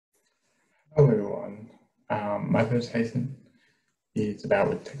My presentation is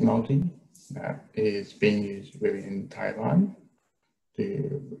about technology that is being used within Taiwan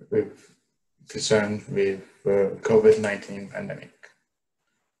with concerns with the COVID-19 pandemic.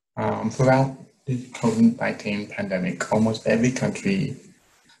 Throughout the COVID-19 pandemic, almost every country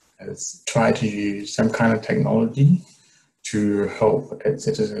has tried to use some kind of technology to help its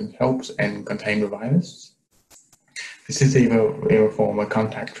citizens and contain the virus. This is either in a form of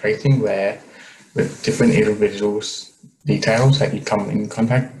contact tracing, where with different individuals' details that you come in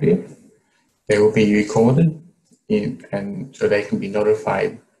contact with, they will be recorded and so they can be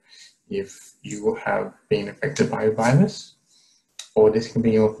notified if you have been affected by a virus. Or this can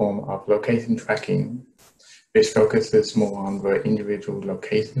be in a form of location tracking, which focuses more on the individual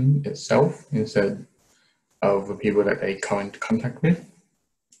location itself instead of the people that they come into contact with.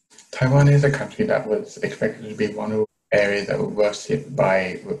 Taiwan is a country that was expected to be one of the areas that were worst hit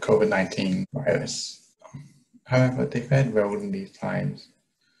by the COVID-19 virus. However, they fared well in these times,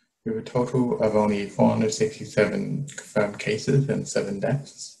 with a total of only 467 confirmed cases and 7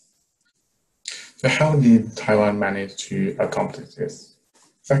 deaths. So how did Taiwan manage to accomplish this?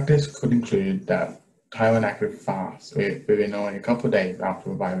 Factors could include that Taiwan acted fast within only a couple of days after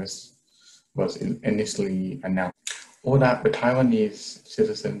the virus was initially announced, or that the Taiwanese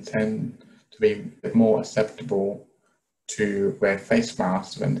citizens tend to be more acceptable to wear face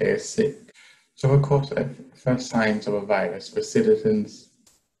masks when they're sick. So of course, at first signs of a virus, the citizens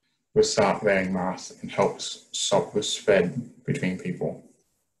will start wearing masks and help stop the spread between people.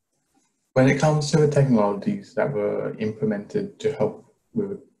 When it comes to the technologies that were implemented to help with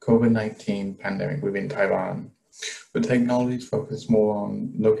the COVID-19 pandemic within Taiwan, the technologies focus more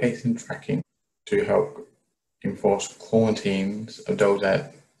on location tracking to help enforce quarantines of those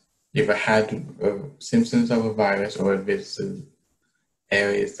that either had symptoms of a virus or visited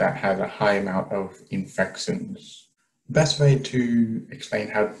areas that had a high amount of infections. The best way to explain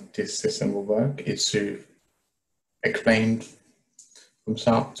how this system will work is to explain from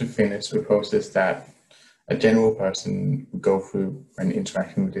start to finish the process that a general person would go through when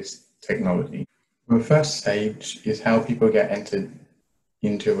interacting with this technology. The first stage is how people get entered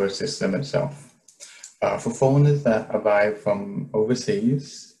into the system itself. For foreigners that arrive from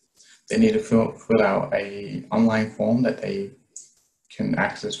overseas, they need to fill out an online form that they can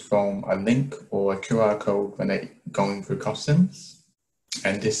access from a link or a QR code when they're going through customs.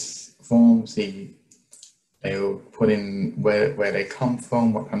 And this form, they will put in where they come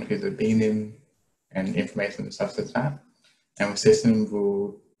from, what countries they've been in, and information such as that. And the system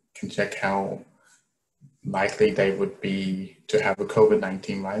can check how likely they would be to have a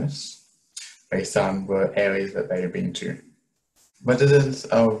COVID-19 virus based on the areas that they have been to. Residents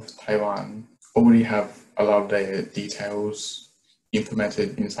of Taiwan already have a lot of their details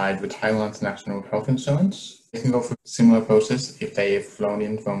implemented inside the Taiwan's national health insurance. They can go through a similar process if they have flown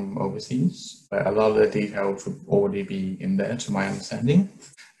in from overseas, but a lot of the details would already be in there, to my understanding.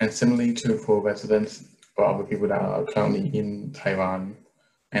 And similarly for residents or other people that are currently in Taiwan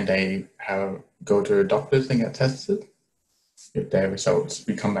and they go to doctors and get tested, if their results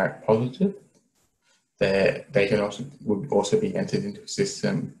become back positive, they would also be entered into the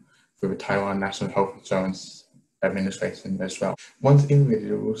system through the Taiwan National Health Insurance Administration as well. Once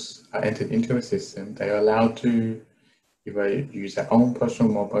individuals are entered into a system, they are allowed to either use their own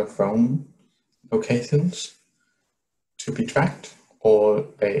personal mobile phone locations to be tracked, or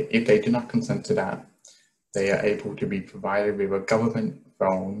if they do not consent to that, they are able to be provided with a government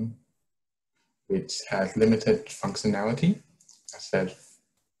phone which has limited functionality, such as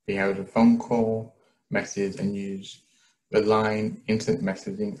being able to phone call, message, and use the Line instant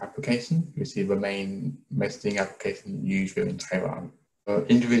messaging application, which is the main messaging application used within Taiwan.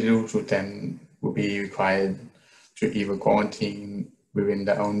 Individuals will be required to either quarantine within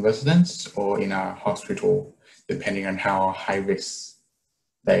their own residence or in a hospital, depending on how high risk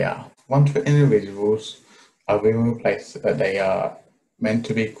they are. Once the individuals are within a place that they are meant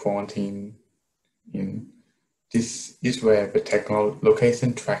to be quarantined in, this is where the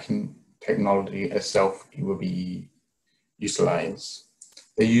location tracking technology itself will be utilized.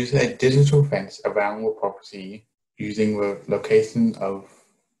 They use a digital fence around the property using the location of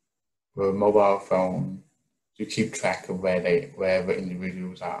the mobile phone to keep track of where the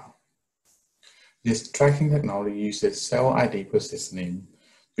individuals are. This tracking technology uses cell ID positioning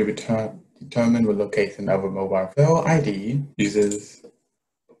to determine the location of a mobile phone. Cell ID uses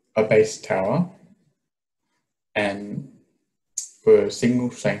a base tower and the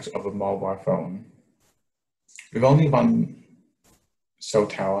signal strength of a mobile phone. With only one cell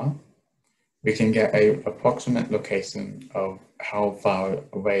tower, we can get an approximate location of how far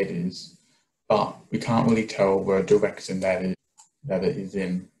away it is but we can't really tell what direction that it is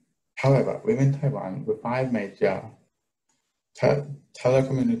in. However, within Taiwan, the five major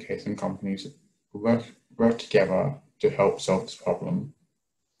telecommunication companies work together to help solve this problem.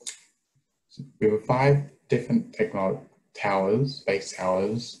 With five different space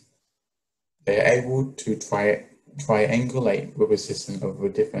towers, they're able to triangulate with the system of the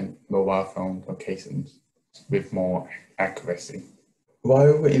different mobile phone locations with more accuracy.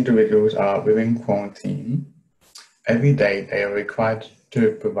 While the individuals are within quarantine, every day they are required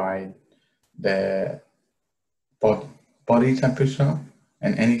to provide their body temperature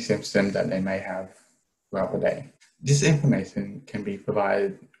and any symptoms that they may have throughout the day. This information can be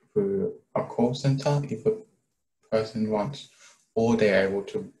provided through a call center if a person wants, or they're able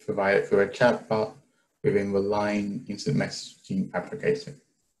to provide it through a chatbot within the Line instant messaging application.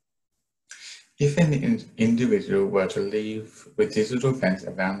 If an individual were to leave the digital fence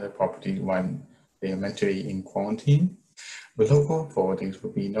around their property when they are meant to be in quarantine, the local authorities will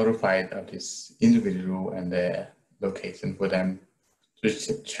be notified of this individual and their location for them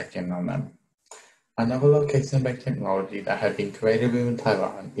to check in on them. Another location-based technology that has been created within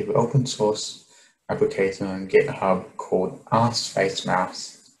Taiwan is an open source application on GitHub called Ask Face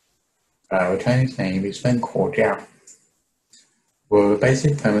Mask. The Chinese name is Fen Jiao. Well, the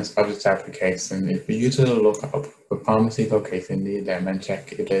basic premise of this application is for you to look up the pharmacy location near them and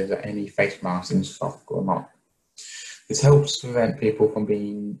check if there's any face masks in stock or not. This helps prevent people from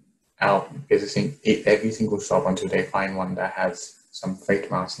being out visiting every single shop until they find one that has some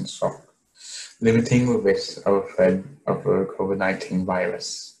face masks in stock, limiting the risk of a spread of the COVID-19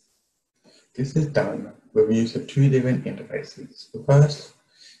 virus. This is done with the use of two different interfaces. The first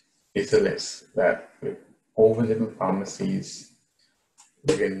is a list that with all the different pharmacies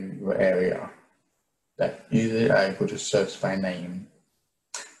within the area that users are able to search by name.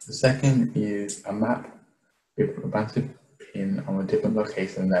 The second is a map with a bunch of pins on a different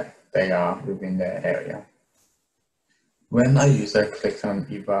location that they are within their area. When a user clicks on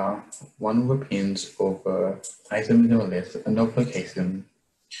either one of the pins or the items in the list, a notification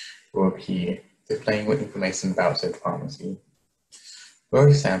will appear displaying what information about said pharmacy. For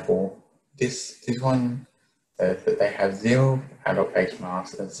example, this one says that they have 0 adult face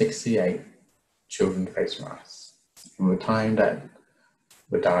masks and 68 children face masks from the time that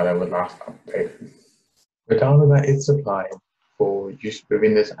the data was last updated. The data that is supplied for use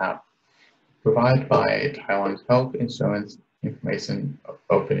within this app provided by Taiwan's Health Insurance Information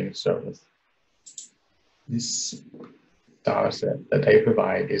Opening Service. This data set that they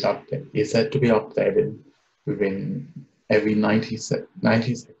provide is said to be updated within every 90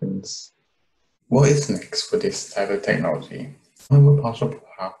 seconds. What is next for this type of technology? One of the possible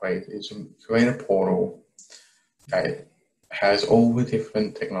pathways is to create a portal that has all the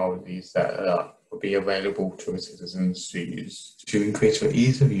different technologies that will be available to citizens to use to increase the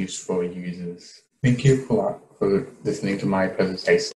ease of use for users. Thank you for listening to my presentation.